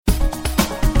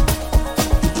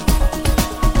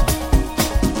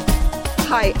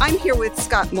Hi, I'm here with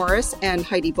Scott Morris and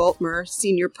Heidi Boltmer,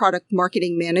 Senior Product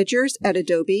Marketing Managers at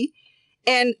Adobe.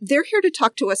 And they're here to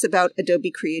talk to us about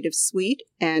Adobe Creative Suite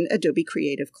and Adobe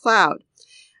Creative Cloud.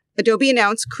 Adobe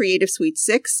announced Creative Suite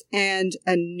 6 and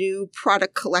a new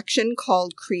product collection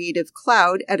called Creative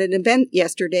Cloud at an event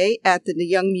yesterday at the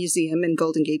Young Museum in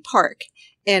Golden Gate Park.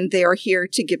 And they are here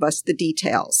to give us the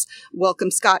details.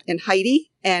 Welcome, Scott and Heidi,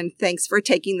 and thanks for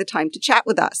taking the time to chat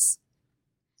with us.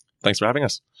 Thanks for having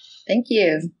us. Thank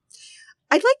you.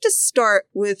 I'd like to start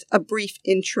with a brief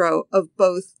intro of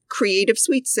both Creative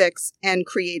Suite 6 and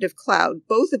Creative Cloud,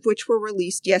 both of which were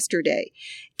released yesterday.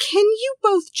 Can you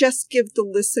both just give the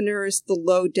listeners the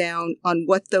lowdown on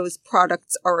what those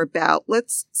products are about?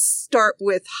 Let's start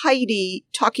with Heidi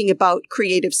talking about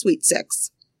Creative Suite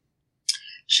 6.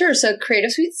 Sure. So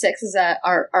Creative Suite 6 is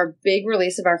our big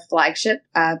release of our flagship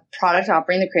product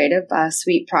offering, the Creative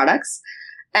Suite products.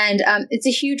 And it's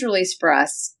a huge release for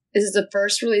us. This is the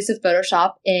first release of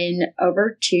Photoshop in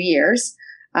over 2 years.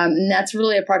 And that's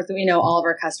really a product that we know all of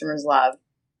our customers love.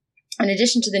 In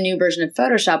addition to the new version of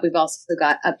Photoshop, we've also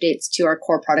got updates to our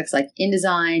core products like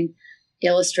InDesign,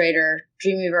 Illustrator,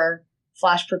 Dreamweaver,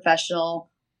 Flash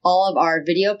Professional, all of our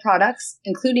video products,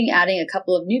 including adding a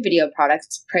couple of new video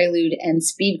products, Prelude and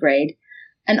SpeedGrade.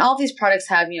 And all of these products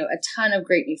have, a ton of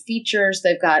great new features.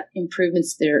 They've got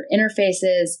improvements to their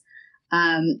interfaces.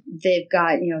 They've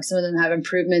got, some of them have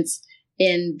improvements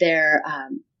in their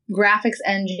graphics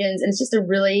engines. And it's just a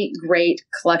really great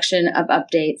collection of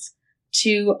updates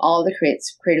to all of the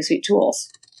Creative Suite tools.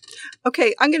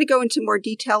 Okay, I'm going to go into more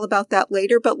detail about that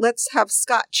later, but let's have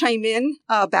Scott chime in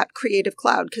about Creative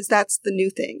Cloud, because that's the new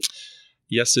thing.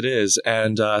 Yes, it is.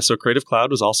 And so Creative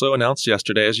Cloud was also announced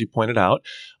yesterday, as you pointed out.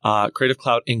 Creative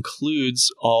Cloud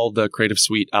includes all the Creative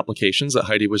Suite applications that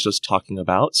Heidi was just talking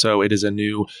about. So it is a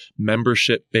new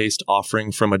membership-based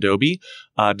offering from Adobe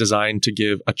designed to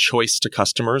give a choice to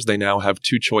customers. They now have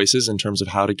two choices in terms of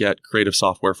how to get creative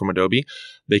software from Adobe.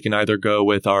 They can either go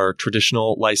with our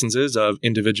traditional licenses of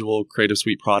individual Creative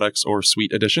Suite products or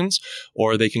Suite editions,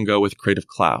 or they can go with Creative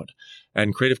Cloud.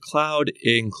 And Creative Cloud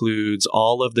includes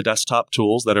all of the desktop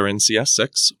tools that are in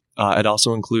CS6. It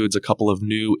also includes a couple of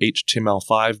new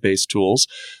HTML5 based tools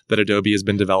that Adobe has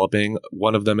been developing.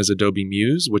 One of them is Adobe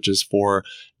Muse, which is for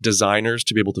designers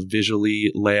to be able to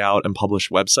visually lay out and publish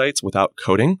websites without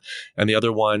coding. And the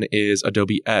other one is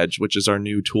Adobe Edge, which is our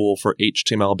new tool for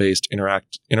HTML based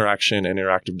interaction and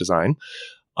interactive design.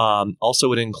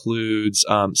 Also, it includes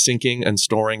syncing and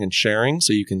storing and sharing.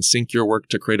 So you can sync your work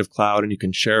to Creative Cloud and you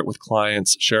can share it with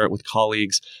clients, share it with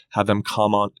colleagues, have them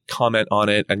comment on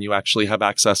it, and you actually have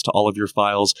access to all of your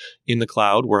files in the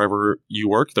cloud wherever you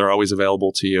work. They're always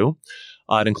available to you.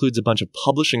 It includes a bunch of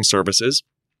publishing services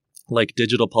like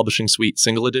Digital Publishing Suite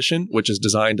Single Edition, which is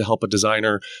designed to help a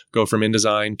designer go from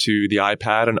InDesign to the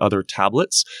iPad and other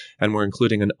tablets. And we're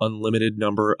including an unlimited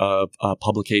number of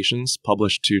publications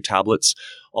published to tablets.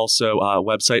 Also,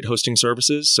 website hosting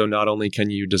services. So not only can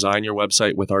you design your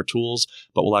website with our tools,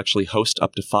 but we'll actually host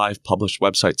up to 5 published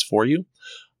websites for you.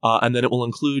 And then it will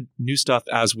include new stuff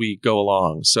as we go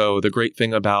along. So the great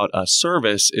thing about a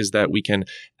service is that we can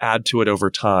add to it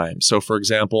over time. So for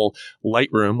example,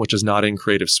 Lightroom, which is not in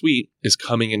Creative Suite, is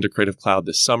coming into Creative Cloud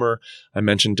this summer. I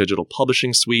mentioned Digital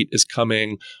Publishing Suite is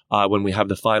coming when we have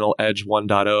the final Edge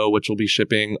 1.0, which will be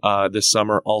shipping this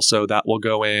summer. Also, that will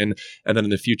go in. And then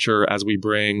in the future, as we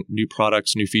bring new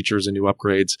products, new features, and new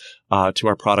upgrades to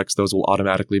our products, those will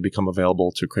automatically become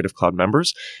available to Creative Cloud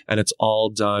members. And it's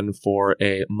all done for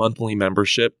a monthly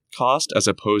membership cost as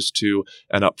opposed to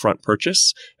an upfront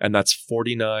purchase. And that's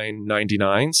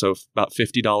 $49.99, so about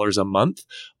 $50 a month.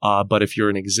 But if you're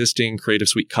an existing Creative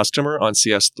Suite customer on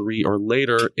CS3 or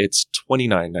later, it's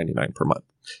 $29.99 per month.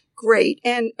 Great.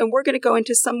 And we're going to go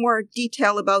into some more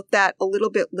detail about that a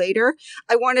little bit later.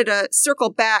 I wanted to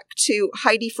circle back to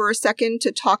Heidi for a second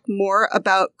to talk more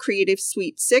about Creative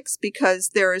Suite 6 because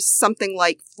there's something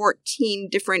like 14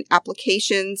 different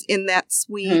applications in that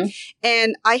suite. Mm-hmm.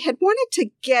 And I had wanted to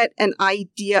get an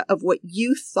idea of what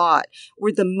you thought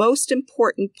were the most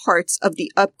important parts of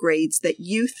the upgrades that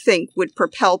you think would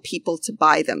propel people to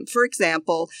buy them. For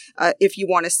example, if you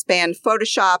want to span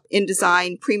Photoshop,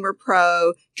 InDesign, Premiere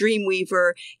Pro,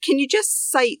 Dreamweaver, can you just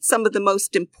cite some of the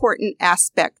most important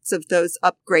aspects of those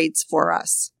upgrades for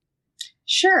us?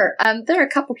 Sure. There are a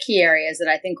couple key areas that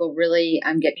I think will really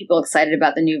get people excited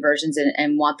about the new versions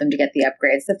and want them to get the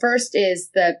upgrades. The first is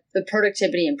the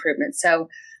productivity improvements. So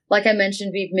like I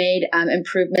mentioned, we've made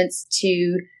improvements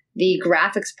to the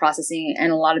graphics processing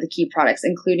and a lot of the key products,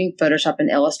 including Photoshop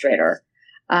and Illustrator.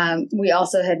 We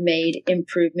also had made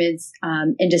improvements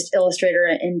in just Illustrator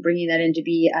and bringing that in to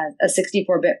be a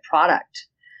 64-bit product.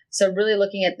 So really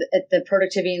looking at the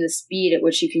productivity and the speed at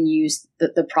which you can use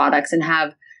the products and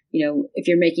have, if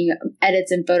you're making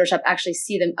edits in Photoshop, actually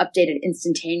see them updated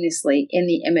instantaneously in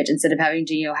the image instead of having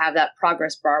to, have that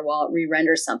progress bar while it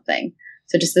re-renders something.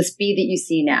 So just the speed that you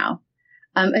see now.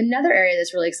 Another area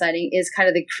that's really exciting is kind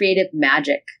of the creative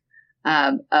magic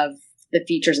of the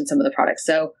features in some of the products.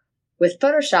 So with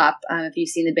Photoshop, if you've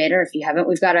seen the beta, or if you haven't,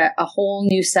 we've got a whole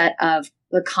new set of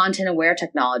the content-aware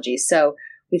technology. So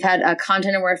we've had a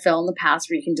content-aware fill in the past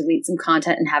where you can delete some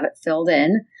content and have it filled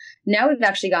in. Now we've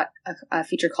actually got a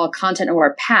feature called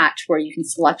content-aware patch where you can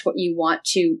select what you want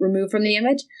to remove from the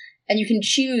image, and you can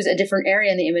choose a different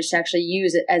area in the image to actually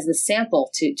use it as the sample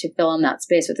to fill in that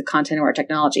space with the content-aware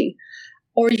technology.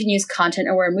 Or you can use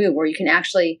content-aware move, where you can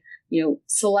actually,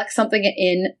 select something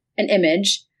in an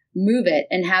image, move it,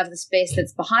 and have the space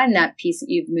that's behind that piece that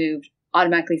you've moved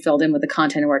automatically filled in with the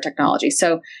content-aware technology.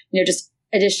 So, just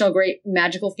additional great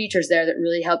magical features there that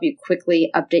really help you quickly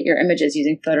update your images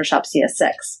using Photoshop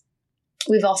CS6.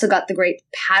 We've also got the great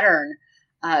pattern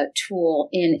tool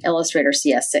in Illustrator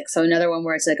CS6. So another one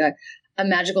where it's like a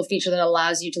magical feature that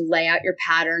allows you to lay out your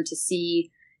pattern to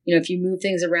see, if you move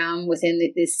things around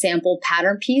within this sample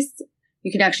pattern piece,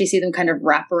 you can actually see them kind of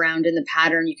wrap around in the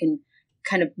pattern. You can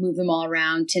kind of move them all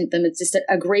around, tint them. It's just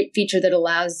a great feature that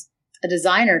allows a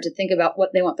designer to think about what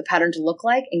they want the pattern to look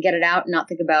like and get it out and not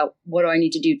think about what do I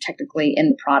need to do technically in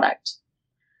the product.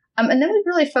 And then we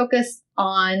really focus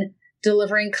on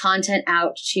delivering content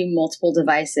out to multiple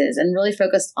devices and really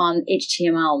focused on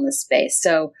HTML in this space.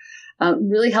 So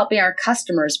really helping our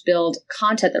customers build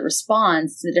content that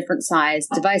responds to the different size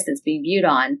device that's being viewed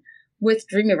on with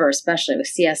Dreamweaver, especially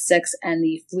with CS6 and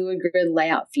the Fluid Grid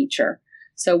layout feature.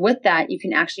 So with that, you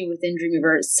can actually within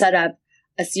Dreamweaver set up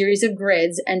a series of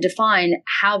grids and define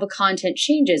how the content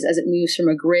changes as it moves from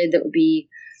a grid that would be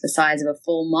the size of a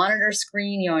full monitor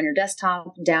screen, on your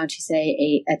desktop, down to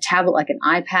say a tablet like an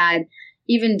iPad,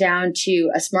 even down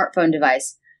to a smartphone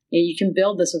device. You can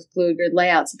build this with Fluid Grid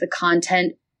layouts so the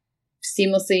content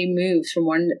seamlessly moves from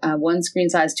one screen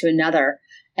size to another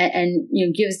and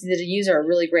gives the user a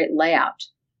really great layout.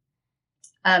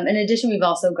 In addition, we've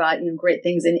also got great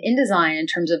things in InDesign in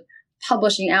terms of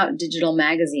publishing out digital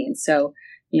magazines. So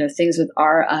things with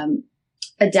our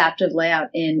adaptive layout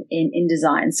in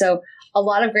InDesign. So a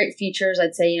lot of great features,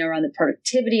 I'd say, around the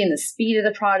productivity and the speed of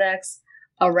the products,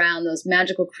 around those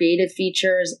magical creative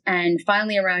features, and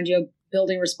finally around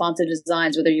building responsive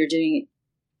designs, whether you're doing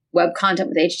web content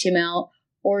with HTML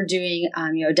or doing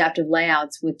adaptive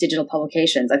layouts with digital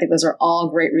publications. I think those are all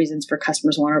great reasons for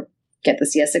customers who want to get the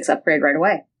CS6 upgrade right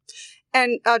away.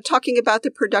 And talking about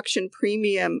the production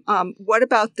premium, what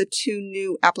about the two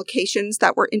new applications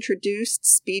that were introduced,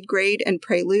 SpeedGrade and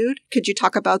Prelude? Could you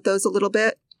talk about those a little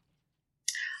bit?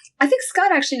 I think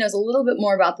Scott actually knows a little bit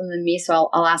more about them than me, so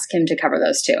I'll ask him to cover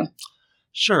those two.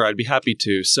 Sure, I'd be happy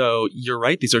to. So you're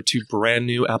right. These are two brand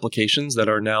new applications that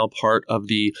are now part of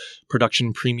the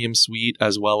Production Premium Suite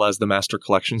as well as the Master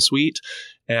Collection Suite.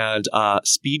 And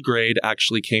SpeedGrade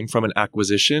actually came from an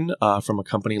acquisition from a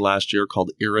company last year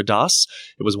called Iridas.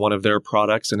 It was one of their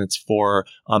products, and it's for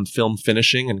film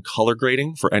finishing and color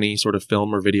grading for any sort of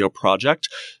film or video project.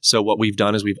 So what we've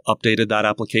done is we've updated that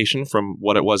application from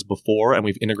what it was before, and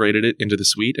we've integrated it into the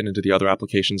suite and into the other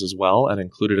applications as well, and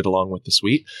included it along with the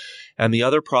suite. And the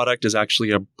other product is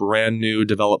actually a brand new,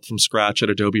 developed from scratch at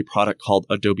Adobe product called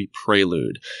Adobe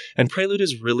Prelude. And Prelude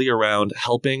is really around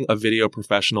helping a video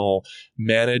professional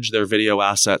manage their video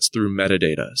assets through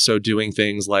metadata. So doing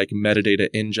things like metadata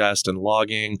ingest and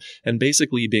logging, and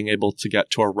basically being able to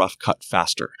get to a rough cut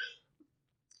faster.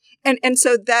 And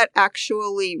so that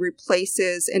actually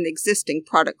replaces an existing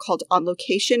product called On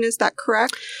Location. Is that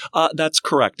correct? That's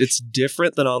correct. It's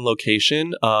different than On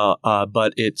Location,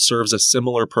 but it serves a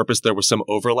similar purpose. There was some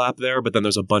overlap there, but then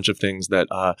there's a bunch of things that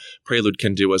Prelude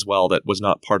can do as well that was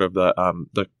not part of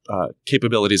the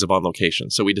capabilities of On Location.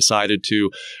 So we decided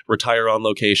to retire On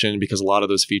Location because a lot of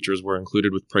those features were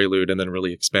included with Prelude, and then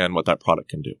really expand what that product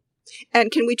can do.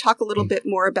 And can we talk a little bit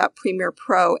more about Premiere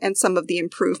Pro and some of the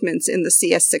improvements in the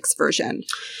CS6 version?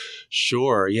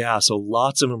 Sure. Yeah. So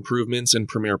lots of improvements in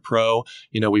Premiere Pro.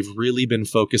 We've really been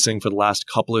focusing for the last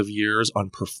couple of years on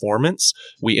performance.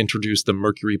 We introduced the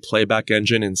Mercury Playback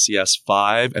Engine in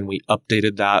CS5, and we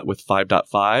updated that with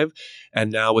 5.5. And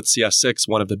now with CS6,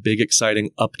 one of the big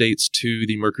exciting updates to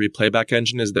the Mercury Playback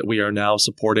Engine is that we are now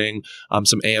supporting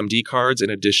some AMD cards in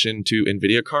addition to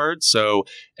NVIDIA cards. So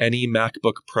any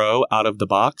MacBook Pro out of the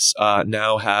box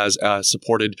now has a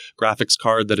supported graphics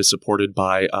card that is supported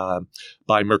by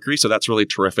Mercury. So that's really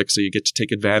terrific. So you get to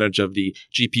take advantage of the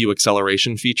GPU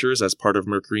acceleration features as part of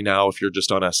Mercury now if you're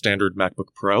just on a standard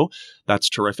MacBook Pro. That's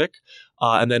terrific.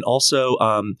 And then also,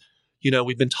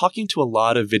 we've been talking to a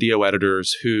lot of video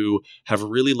editors who have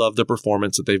really loved the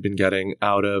performance that they've been getting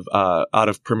out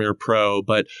of Premiere Pro,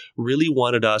 but really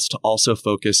wanted us to also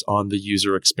focus on the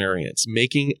user experience,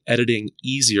 making editing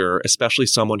easier, especially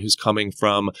someone who's coming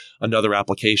from another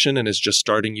application and is just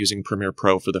starting using Premiere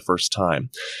Pro for the first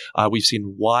time. We've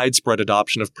seen widespread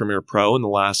adoption of Premiere Pro in the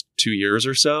last 2 years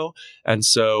or so. And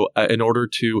so in order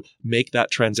to make that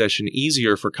transition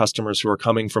easier for customers who are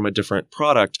coming from a different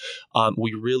product,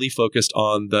 we really focused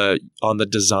on the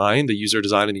design, the user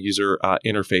design and the user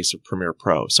interface of Premiere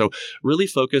Pro. So really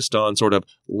focused on sort of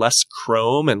less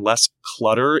Chrome and less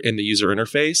clutter in the user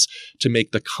interface to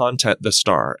make the content the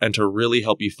star and to really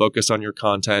help you focus on your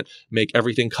content, make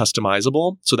everything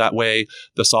customizable. So that way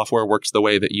the software works the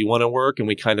way that you want to work and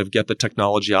we kind of get the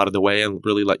technology out of the way and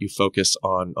really let you focus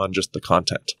on just the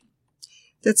content.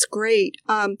 That's great.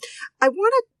 I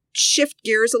want to shift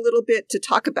gears a little bit to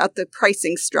talk about the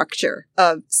pricing structure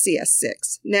of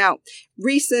CS6. Now,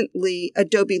 recently,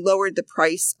 Adobe lowered the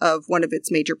price of one of its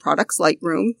major products,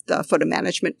 Lightroom, the photo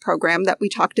management program that we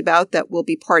talked about that will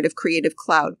be part of Creative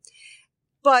Cloud.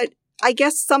 But I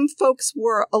guess some folks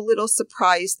were a little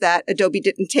surprised that Adobe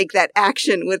didn't take that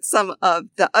action with some of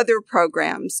the other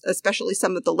programs, especially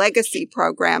some of the legacy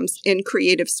programs in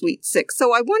Creative Suite 6.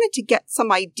 So I wanted to get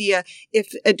some idea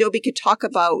if Adobe could talk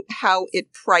about how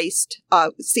it priced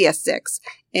CS6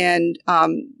 and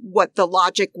what the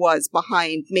logic was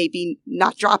behind maybe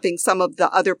not dropping some of the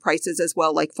other prices as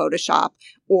well, like Photoshop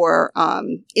or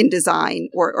InDesign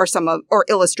or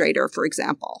Illustrator, for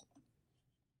example.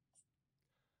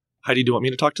 Heidi, do you want me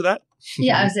to talk to that?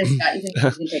 Yeah, I was saying, Scott, you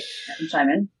can take and chime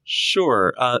in.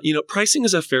 Sure. Pricing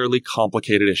is a fairly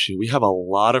complicated issue. We have a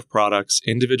lot of products,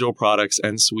 individual products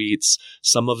and suites.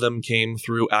 Some of them came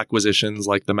through acquisitions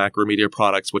like the Macromedia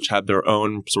products, which had their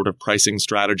own sort of pricing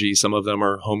strategy. Some of them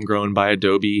are homegrown by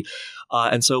Adobe.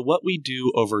 And so what we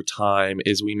do over time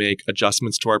is we make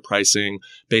adjustments to our pricing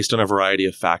based on a variety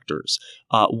of factors.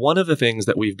 One of the things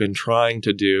that we've been trying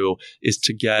to do is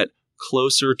to get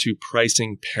closer to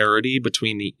pricing parity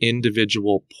between the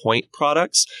individual point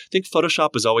products. I think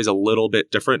Photoshop is always a little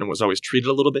bit different and was always treated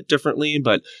a little bit differently.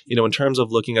 But, in terms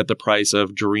of looking at the price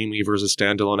of Dreamweaver as a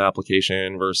standalone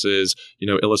application versus,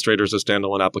 Illustrator as a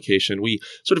standalone application, we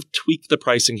sort of tweak the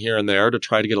pricing here and there to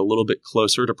try to get a little bit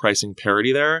closer to pricing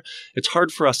parity there. It's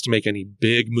hard for us to make any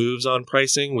big moves on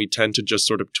pricing. We tend to just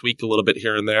sort of tweak a little bit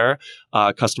here and there.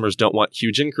 Customers don't want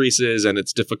huge increases, and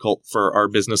it's difficult for our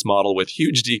business model with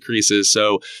huge decreases.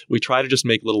 So we try to just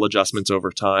make little adjustments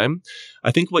over time.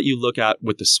 I think what you look at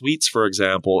with the suites, for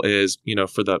example, is,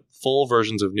 for the full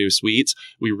versions of new suites,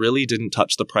 we really didn't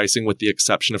touch the pricing with the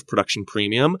exception of Production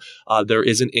Premium. There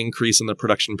is an increase in the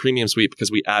Production Premium suite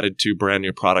because we added 2 brand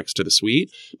new products to the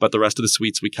suite, but the rest of the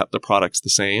suites, we kept the products the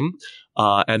same.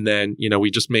 And then,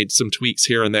 we just made some tweaks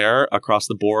here and there across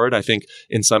the board. I think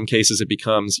in some cases it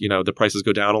becomes, the prices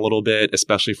go down a little bit,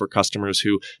 especially for customers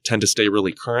who tend to stay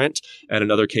really current. And in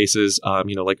other cases,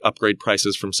 like upgrade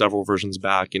prices from several versions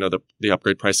back, the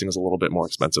upgrade pricing is a little bit more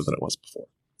expensive than it was before.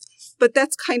 But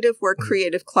that's kind of where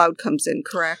Creative Cloud comes in,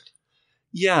 correct?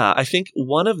 Yeah, I think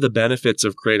one of the benefits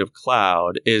of Creative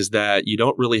Cloud is that you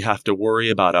don't really have to worry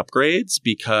about upgrades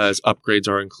because upgrades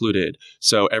are included.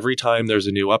 So every time there's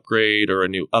a new upgrade or a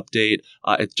new update,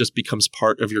 it just becomes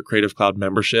part of your Creative Cloud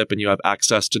membership and you have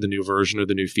access to the new version or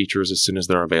the new features as soon as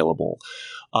they're available.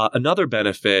 Another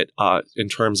benefit in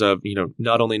terms of,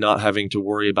 not only not having to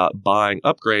worry about buying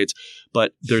upgrades,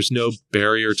 but there's no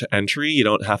barrier to entry. You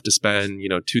don't have to spend,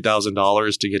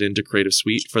 $2,000 to get into Creative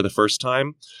Suite for the first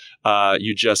time.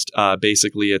 You just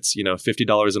basically it's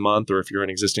 $50 a month, or if you're an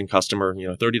existing customer,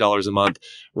 $30 a month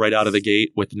right out of the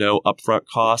gate with no upfront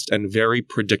cost and very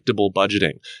predictable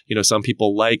budgeting. Some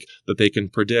people like that they can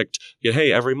predict,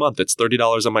 hey, every month it's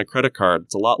 $30 on my credit card.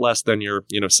 It's a lot less than your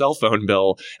cell phone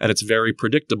bill, and it's very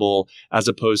predictable as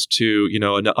opposed to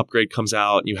an upgrade comes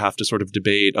out and you have to sort of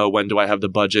debate, when do I have the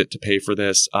budget to pay for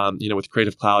this? With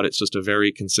Creative Cloud, it's just a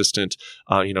very consistent,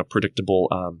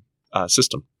 predictable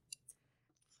system.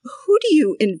 Who do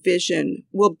you envision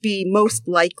will be most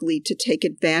likely to take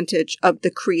advantage of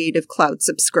the Creative Cloud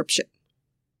subscription?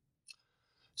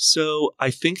 So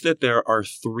I think that there are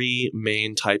 3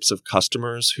 main types of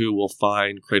customers who will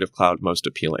find Creative Cloud most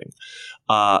appealing.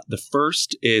 The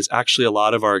first is actually a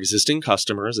lot of our existing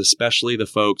customers, especially the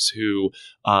folks who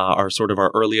are sort of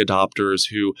our early adopters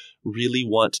who really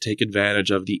want to take advantage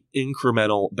of the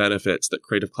incremental benefits that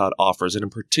Creative Cloud offers. And in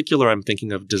particular, I'm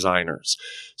thinking of designers.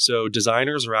 So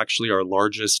designers are actually our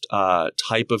largest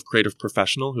type of creative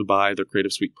professional who buy the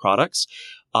Creative Suite products.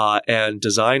 And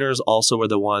designers also are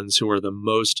the ones who are the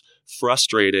most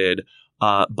frustrated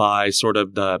by sort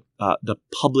of the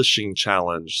publishing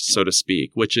challenge, so to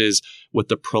speak, which is with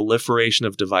the proliferation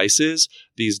of devices,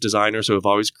 these designers who have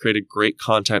always created great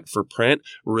content for print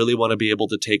really want to be able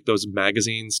to take those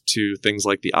magazines to things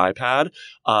like the iPad,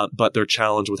 but they're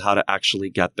challenged with how to actually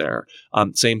get there.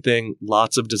 Same thing,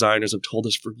 lots of designers have told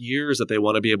us for years that they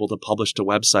want to be able to publish to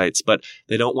websites, but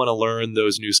they don't want to learn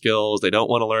those new skills. They don't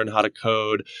want to learn how to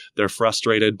code. They're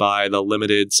frustrated by the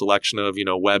limited selection of,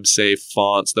 web-safe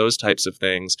fonts, those types of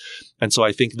things. And so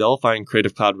I think they'll find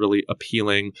Creative Cloud really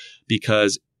appealing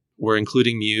because we're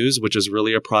including Muse, which is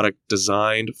really a product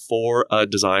designed for a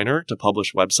designer to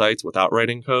publish websites without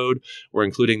writing code. We're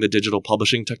including the digital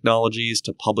publishing technologies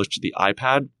to publish to the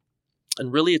iPad.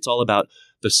 And really, it's all about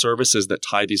the services that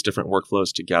tie these different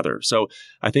workflows together. So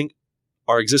I think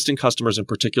our existing customers, in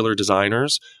particular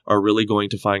designers, are really going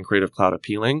to find Creative Cloud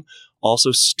appealing.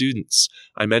 Also, students.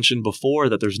 I mentioned before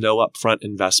that there's no upfront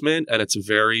investment and it's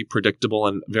very predictable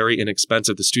and very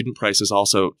inexpensive. The student price is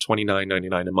also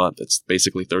 $29.99 a month. It's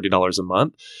basically $30 a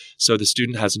month. So the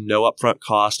student has no upfront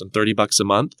cost and $30 a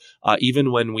month.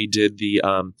 Even when we did the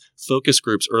focus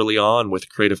groups early on with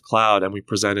Creative Cloud and we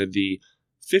presented the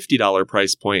 $50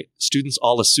 price point, students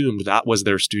all assumed that was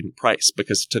their student price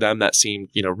because to them that seemed,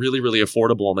 really, really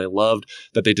affordable, and they loved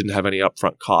that they didn't have any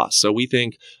upfront costs. So we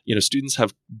think, students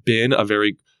have been a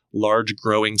very large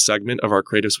growing segment of our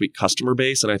Creative Suite customer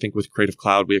base. And I think with Creative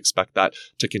Cloud, we expect that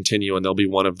to continue and they'll be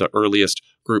one of the earliest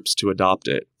groups to adopt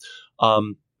it.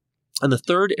 And the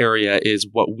third area is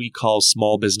what we call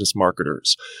small business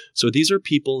marketers. So these are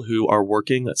people who are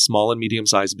working at small and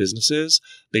medium-sized businesses.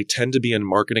 They tend to be in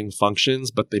marketing functions,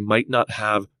 but they might not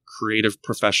have creative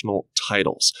professional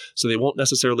titles. So they won't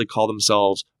necessarily call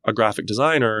themselves a graphic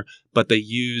designer, but they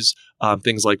use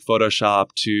things like Photoshop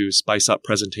to spice up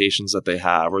presentations that they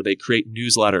have, or they create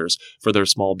newsletters for their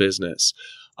small business.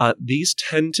 These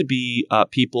tend to be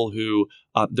people who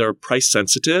they're price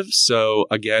sensitive. So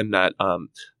again, that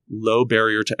low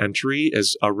barrier to entry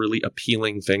is a really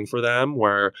appealing thing for them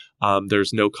where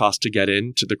there's no cost to get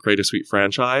into the Creative Suite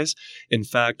franchise. In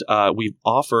fact, we've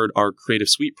offered our Creative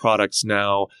Suite products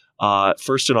now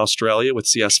first in Australia with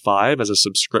CS5 as a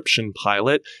subscription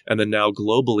pilot, and then now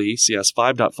globally, CS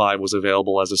 5.5 was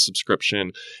available as a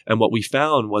subscription. And what we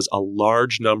found was a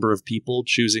large number of people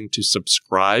choosing to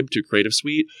subscribe to Creative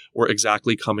Suite were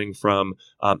exactly coming from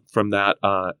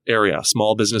that area.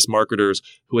 Small business marketers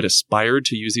who had aspired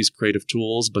to use these creative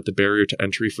tools, but the barrier to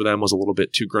entry for them was a little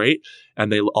bit too great.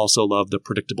 And they also love the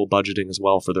predictable budgeting as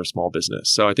well for their small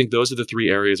business. So I think those are the three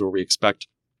areas where we expect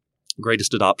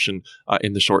greatest adoption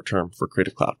in the short term for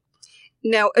Creative Cloud.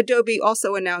 Now, Adobe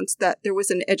also announced that there was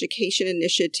an education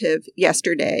initiative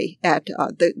yesterday at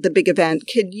the big event.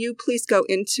 Could you please go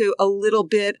into a little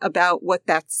bit about what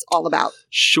that's all about?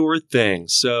 Sure thing.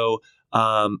 So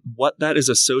what that is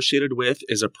associated with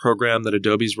is a program that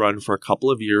Adobe's run for a couple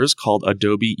of years called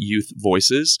Adobe Youth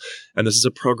Voices. And this is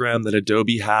a program that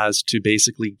Adobe has to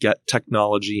basically get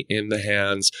technology in the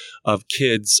hands of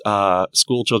kids,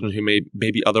 school children who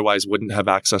maybe otherwise wouldn't have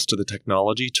access to the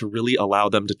technology to really allow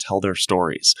them to tell their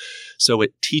stories. So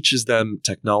it teaches them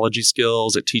technology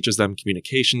skills, it teaches them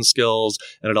communication skills,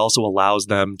 and it also allows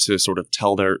them to sort of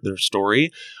tell their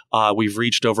story. We've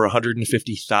reached over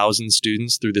 150,000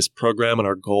 students through this program, and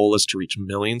our goal is to reach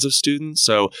millions of students.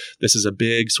 So this is a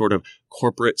big sort of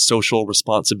corporate social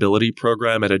responsibility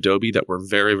program at Adobe that we're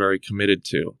very, very committed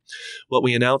to. What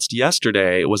we announced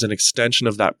yesterday was an extension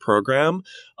of that program,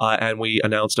 and we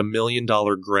announced a $1 million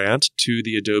grant to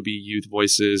the Adobe Youth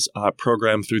Voices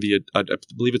program through I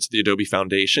believe it's the Adobe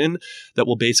Foundation, that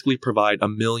will basically provide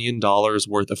 $1 million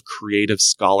worth of creative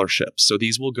scholarships. So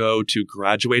these will go to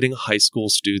graduating high school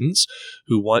students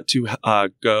who want to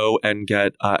go and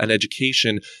get an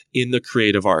education in the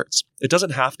creative arts. It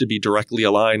doesn't have to be directly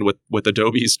aligned with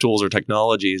Adobe's tools or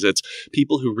technologies. It's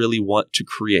people who really want to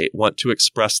create, want to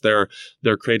express their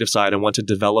creative side and want to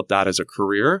develop that as a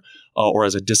career or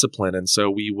as a discipline. And so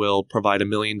we will provide $1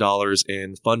 million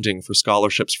in funding for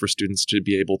scholarships for students to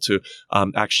be able to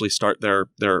actually start their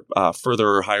further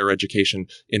or higher education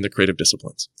in the creative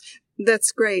disciplines.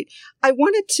 That's great. I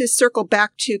wanted to circle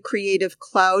back to Creative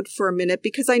Cloud for a minute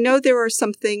because I know there are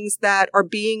some things that are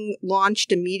being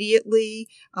launched immediately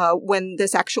when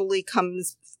this actually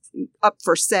comes up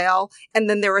for sale. And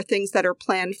then there are things that are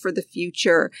planned for the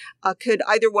future. Could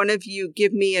either one of you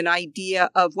give me an idea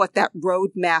of what that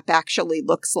roadmap actually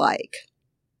looks like?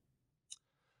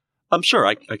 I'm sure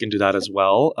I can do that as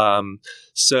well.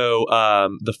 So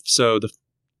the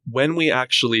when we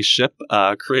actually ship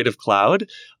Creative Cloud,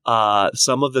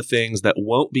 some of the things that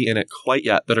won't be in it quite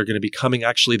yet that are going to be coming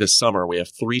actually this summer. We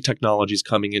have 3 technologies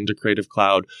coming into Creative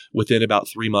Cloud within about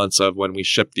 3 months of when we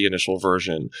ship the initial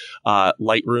version.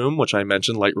 Lightroom, which I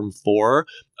mentioned, Lightroom 4,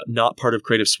 not part of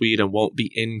Creative Suite and won't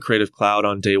be in Creative Cloud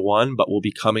on day one, but will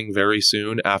be coming very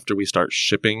soon after we start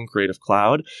shipping Creative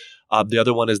Cloud. The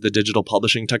other one is the digital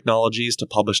publishing technologies to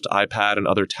publish to iPad and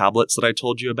other tablets that I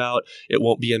told you about. It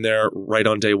won't be in there right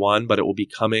on day one, but it will be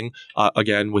coming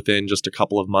again within just a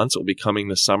couple of months. It will be coming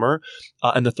this summer.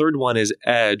 And the third one is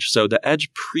Edge. So the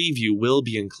Edge preview will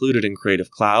be included in Creative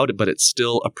Cloud, but it's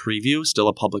still a preview, still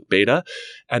a public beta.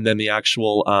 And then the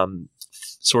actual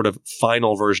sort of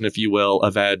final version, if you will,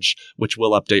 of Edge, which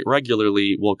will update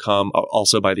regularly, will come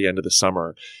also by the end of the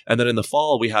summer. And then in the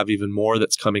fall, we have even more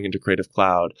that's coming into Creative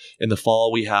Cloud. In the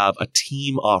fall, we have a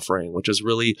team offering, which is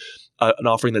really an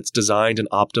offering that's designed and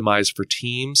optimized for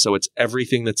teams. So it's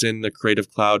everything that's in the Creative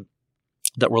Cloud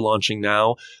that we're launching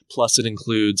now. Plus it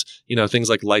includes, things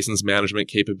like license management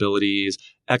capabilities,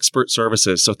 expert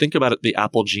services. So think about it, the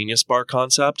Apple Genius Bar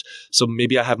concept. So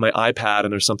maybe I have my iPad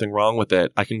and there's something wrong with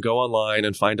it. I can go online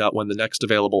and find out when the next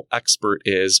available expert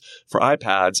is for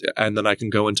iPads. And then I can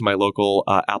go into my local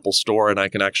Apple store and I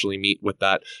can actually meet with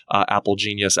that Apple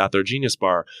Genius at their Genius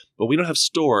Bar. But we don't have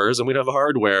stores and we don't have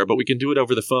hardware, but we can do it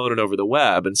over the phone and over the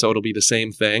web. And so it'll be the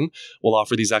same thing. We'll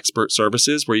offer these expert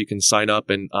services where you can sign up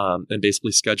and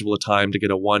basically schedule a time to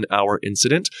get a 1-hour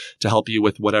incident to help you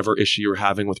with whatever issue you're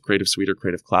having with Creative Suite or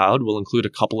Creative Cloud. We'll include a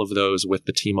couple of those with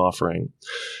the team offering.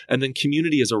 And then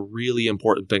community is a really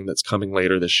important thing that's coming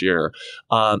later this year.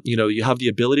 You have the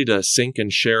ability to sync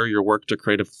and share your work to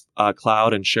Creative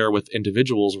Cloud and share with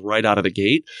individuals right out of the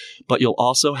gate, but you'll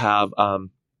also have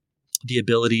the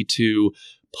ability to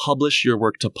publish your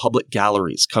work to public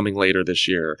galleries coming later this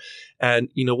year. And,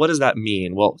 what does that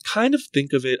mean? Well, kind of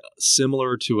think of it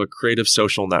similar to a creative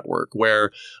social network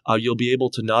where you'll be able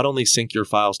to not only sync your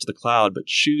files to the cloud, but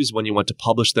choose when you want to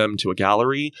publish them to a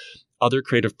gallery. Other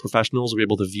creative professionals will be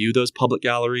able to view those public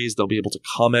galleries. They'll be able to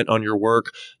comment on your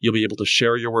work. You'll be able to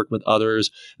share your work with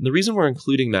others. And the reason we're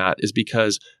including that is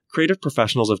because creative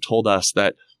professionals have told us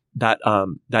that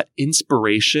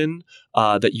inspiration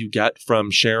that you get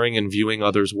from sharing and viewing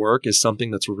others' work is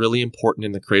something that's really important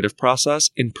in the creative process.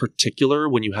 In particular,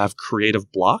 when you have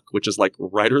creative block, which is like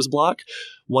writer's block,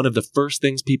 one of the first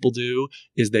things people do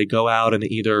is they go out and they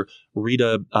either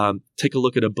take a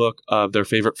look at a book of their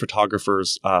favorite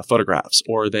photographer's photographs,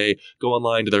 or they go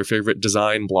online to their favorite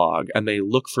design blog and they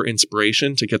look for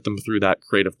inspiration to get them through that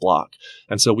creative block.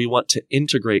 And so we want to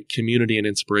integrate community and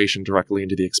inspiration directly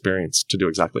into the experience to do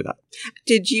exactly that.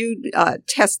 Did you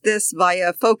test this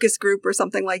via focus group or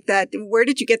something like that? Where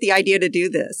did you get the idea to do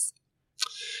this?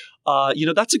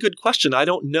 That's a good question. I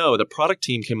don't know. The product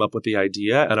team came up with the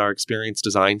idea and our experience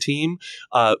design team.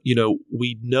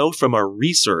 We know from our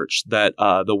research that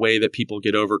the way that people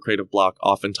get over creative block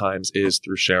oftentimes is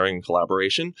through sharing and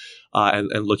collaboration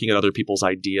and looking at other people's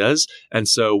ideas. And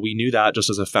so we knew that just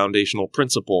as a foundational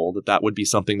principle that would be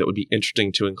something that would be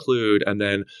interesting to include. And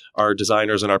then our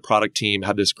designers and our product team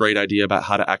had this great idea about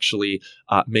how to actually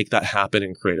make that happen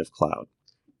in Creative Cloud.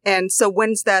 And so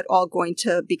when's that all going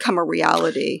to become a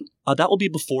reality? That will be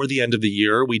before the end of the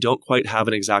year. We don't quite have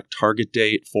an exact target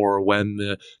date for when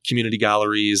the community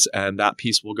galleries and that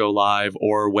piece will go live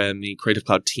or when the Creative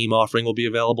Cloud team offering will be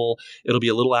available. It'll be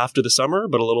a little after the summer,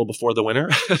 but a little before the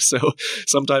winter. So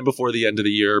sometime before the end of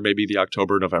the year, maybe the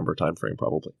October, November timeframe,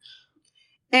 probably.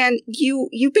 And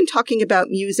you've been talking about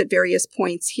Muse at various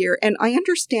points here, and I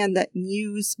understand that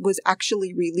Muse was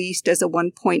actually released as a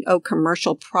 1.0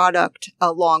 commercial product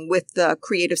along with the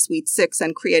Creative Suite 6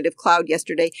 and Creative Cloud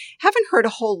yesterday. Haven't heard a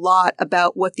whole lot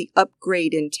about what the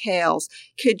upgrade entails.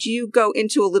 Could you go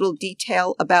into a little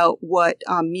detail about what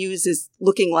Muse is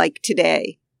looking like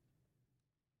today?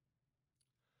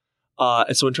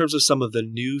 And so in terms of some of the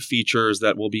new features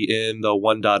that will be in the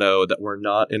 1.0 that were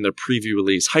not in the preview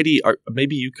release, Heidi,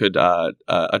 maybe you could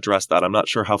address that. I'm not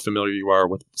sure how familiar you are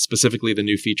with specifically the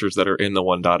new features that are in the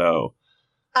 1.0.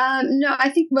 No, I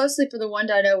think mostly for the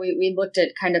 1.0, we looked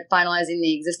at kind of finalizing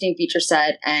the existing feature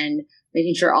set and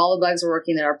making sure all the bugs were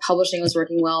working, that our publishing was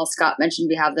working well. Scott mentioned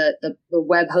we have the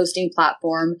web hosting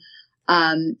platform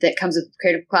that comes with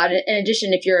Creative Cloud. In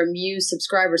addition, if you're a Muse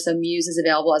subscriber, so Muse is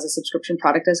available as a subscription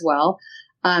product as well.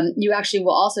 You actually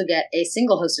will also get a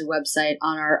single hosted website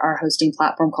on our hosting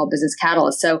platform called Business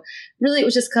Catalyst. So really, it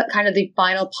was just kind of the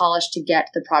final polish to get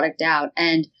the product out.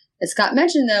 And as Scott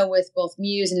mentioned, though, with both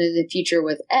Muse and in the future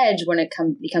with Edge, when it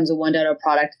becomes a 1.0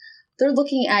 product, they're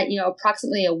looking at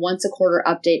approximately a once a quarter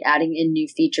update, adding in new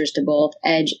features to both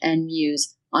Edge and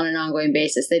Muse on an ongoing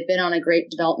basis. They've been on a great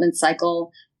development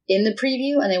cycle in the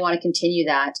preview, and they want to continue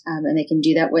that. And they can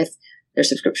do that with their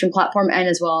subscription platform and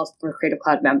as well as for Creative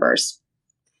Cloud members.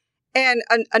 And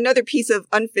another piece of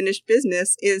unfinished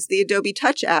business is the Adobe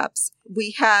Touch apps.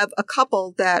 We have a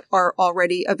couple that are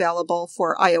already available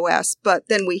for iOS, but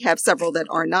then we have several that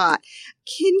are not.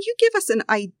 Can you give us an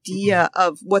idea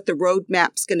of what the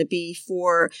roadmap's going to be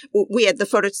for? We had the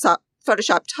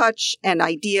Photoshop Touch and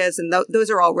Ideas, and those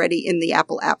are already in the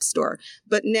Apple App Store.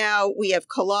 But now we have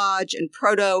Collage and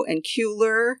Proto and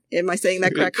Kuler. Am I saying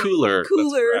that correctly? Kuler.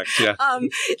 That's correct, yeah.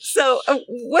 So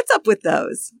what's up with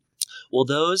those? Well,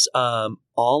 those,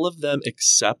 all of them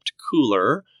except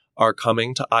Kuler are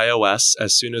coming to iOS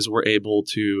as soon as we're able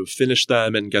to finish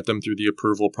them and get them through the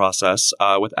approval process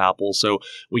with Apple. So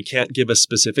we can't give a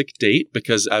specific date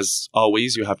because, as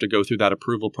always, you have to go through that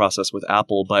approval process with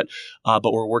Apple. But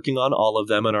we're working on all of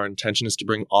them, and our intention is to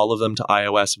bring all of them to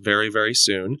iOS very, very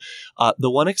soon.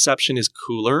 The one exception is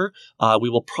Kuler. We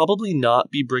will probably not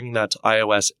be bringing that to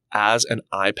iOS as an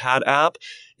iPad app.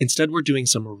 Instead, we're doing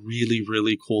some really,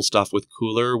 really cool stuff with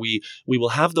Kuler. We will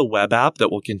have the web app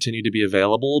that will continue to be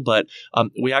available, but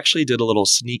we actually did a little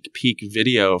sneak peek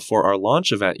video for our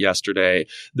launch event yesterday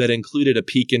that included a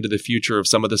peek into the future of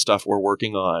some of the stuff we're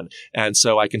working on. And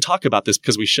so I can talk about this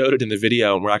because we showed it in the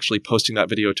video, and we're actually posting that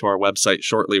video to our website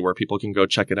shortly where people can go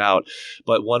check it out.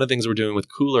 But one of the things we're doing with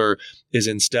Kuler is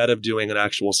instead of doing an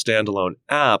actual standalone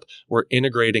app, we're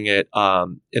integrating it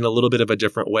in a little bit of a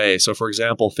different way. So for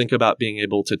example, think about being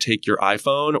able to take your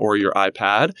iPhone or your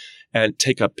iPad and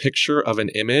take a picture of an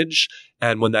image.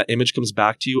 And when that image comes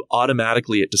back to you,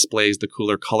 automatically it displays the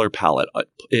Kuler color palette.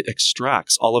 It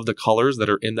extracts all of the colors that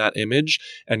are in that image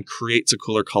and creates a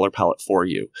Kuler color palette for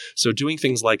you. So doing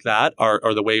things like that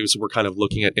are the ways we're kind of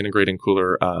looking at integrating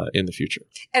Kuler in the future.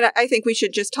 And I think we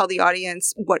should just tell the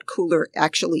audience what Kuler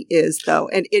actually is, though.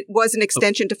 And it was an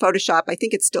extension to Photoshop. I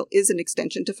think it still is an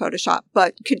extension to Photoshop.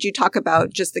 But could you talk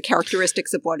about just the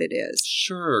characteristics of what it is?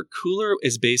 Sure. Kuler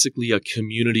is basically a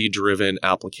community-driven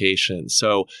application.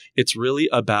 So it's really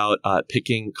about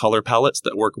picking color palettes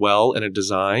that work well in a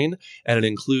design. And it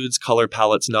includes color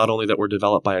palettes not only that were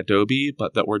developed by Adobe,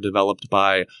 but that were developed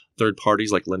by third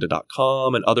parties like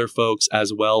lynda.com and other folks,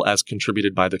 as well as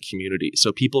contributed by the community.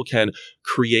 So people can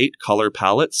create color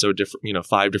palettes, so different,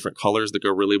 5 different colors that go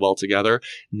really well together,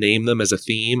 name them as a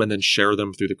theme, and then share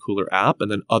them through the Kuler app. And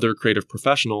then other creative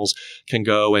professionals can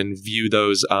go and view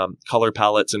those color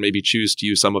palettes and maybe choose to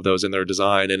use some of those in their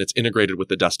design. And it's integrated with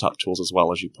the desktop tools as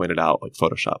well, as you pointed out, like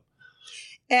Photoshop.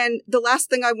 And the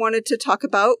last thing I wanted to talk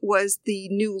about was the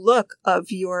new look of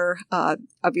your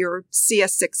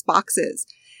CS6 boxes.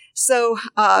 So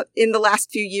in the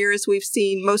last few years, we've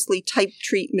seen mostly type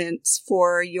treatments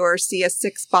for your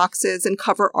CS6 boxes and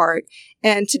cover art.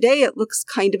 And today it looks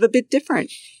kind of a bit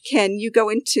different. Can you go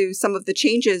into some of the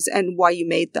changes and why you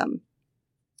made them?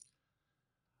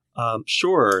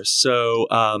 Sure. So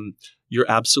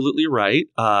you're absolutely right.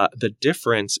 The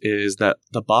difference is that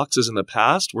the boxes in the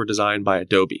past were designed by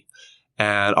Adobe,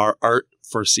 and our art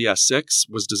for CS6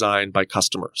 was designed by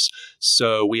customers.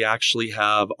 So we actually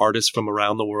have artists from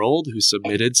around the world who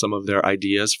submitted some of their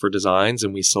ideas for designs,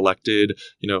 and we selected,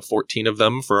 14 of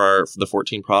them for the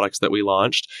 14 products that we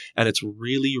launched. And it's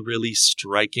really, really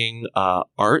striking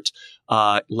art.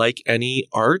 Like any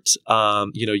art,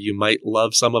 you might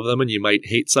love some of them and you might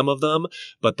hate some of them,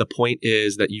 but the point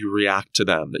is that you react to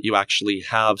them, that you actually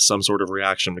have some sort of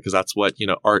reaction, because that's what,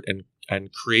 art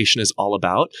and creation is all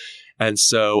about. And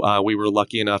so we were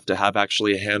lucky enough to have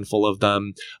actually a handful of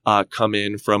them come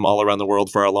in from all around the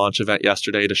world for our launch event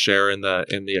yesterday to share in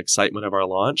the excitement of our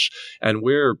launch. And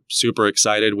we're super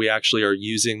excited. We actually are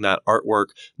using that artwork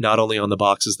not only on the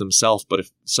boxes themselves, but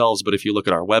if you look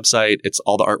at our website, it's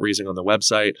all the art we're using on the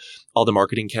website, all the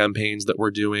marketing campaigns that we're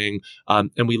doing.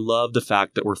 And we love the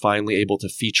fact that we're finally able to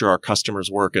feature our customers'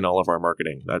 work in all of our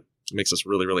marketing. That makes us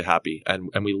really, really happy.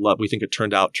 And we think it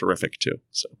turned out terrific too.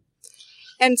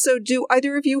 And so do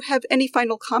either of you have any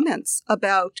final comments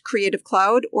about Creative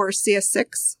Cloud or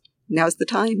CS6? Now's the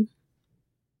time.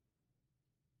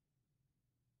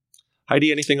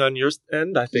 Heidi, anything on your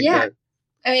end? I think. Yeah.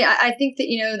 I think that,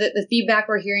 that the feedback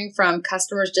we're hearing from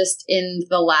customers just in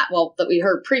that we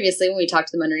heard previously when we talked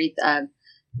to them underneath,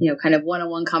 kind of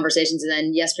one-on-one conversations. And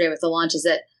then yesterday with the launch is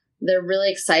that they're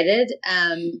really excited,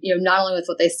 not only with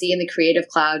what they see in the Creative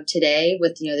Cloud today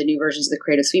with, the new versions of the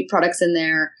Creative Suite products in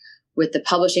there, with the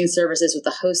publishing services, with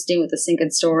the hosting, with the sync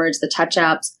and storage, the touch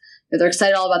apps. They're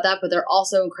excited all about that, but they're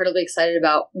also incredibly excited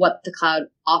about what the cloud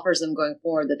offers them going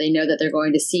forward, that they know that they're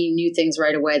going to see new things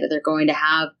right away, that they're going to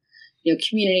have,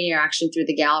 community interaction through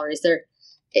the galleries.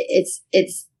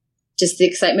 It's just the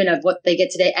excitement of what they get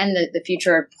today and the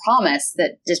future promise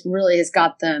that just really has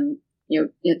got them,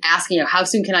 asking, how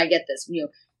soon can I get this?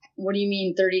 What do you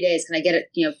mean 30 days? Can I get it,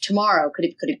 tomorrow?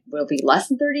 Will it be less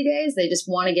than 30 days? They just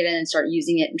want to get in and start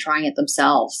using it and trying it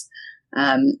themselves,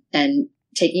 and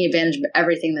taking advantage of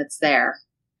everything that's there.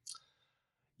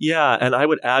 Yeah, and I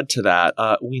would add to that,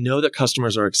 we know that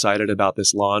customers are excited about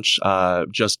this launch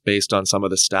just based on some of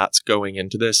the stats going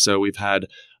into this. So we had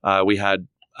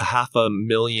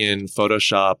 500,000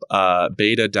 Photoshop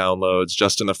beta downloads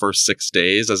just in the first 6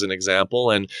 days, as an example,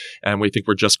 and we think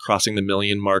we're just crossing the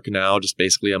million mark now, just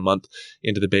basically a month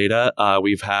into the beta.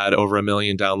 We've had over 1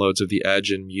 million downloads of the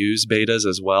Edge and Muse betas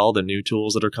as well, the new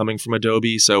tools that are coming from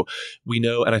Adobe. So we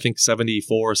know, and I think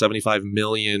 75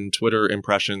 million Twitter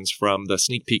impressions from the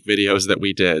sneak peek videos that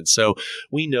we did. So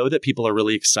we know that people are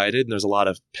really excited, and there's a lot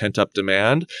of pent up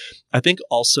demand. I think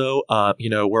also,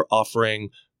 we're offering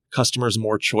customers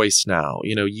more choice now.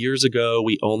 Years ago,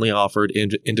 we only offered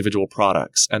individual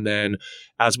products. And then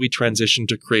as we transitioned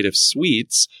to Creative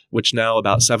Suites, which now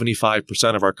about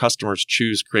 75% of our customers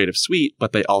choose Creative Suite,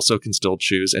 but they also can still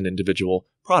choose an individual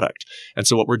product. And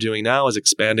so what we're doing now is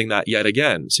expanding that yet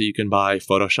again. So you can buy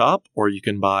Photoshop, or you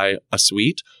can buy a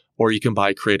suite, or you can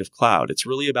buy Creative Cloud. It's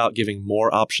really about giving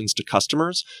more options to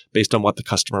customers based on what the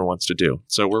customer wants to do.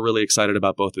 So we're really excited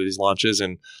about both of these launches,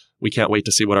 and we can't wait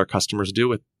to see what our customers do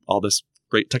with all this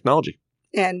great technology.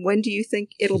 And when do you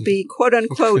think it'll be, quote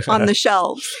unquote, on the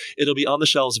shelves? It'll be on the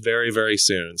shelves very, very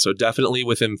soon. So definitely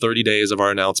within 30 days of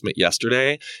our announcement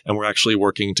yesterday. And we're actually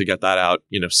working to get that out,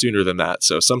 sooner than that.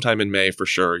 So sometime in May, for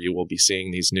sure, you will be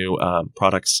seeing these new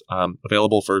products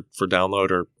available for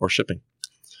download or shipping.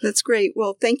 That's great.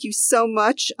 Well, thank you so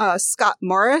much, Scott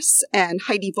Morris and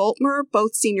Heidi Voltmer,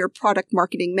 both Senior Product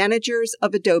Marketing Managers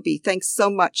of Adobe. Thanks so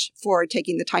much for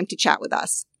taking the time to chat with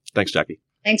us. Thanks, Jackie.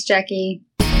 Thanks, Jackie.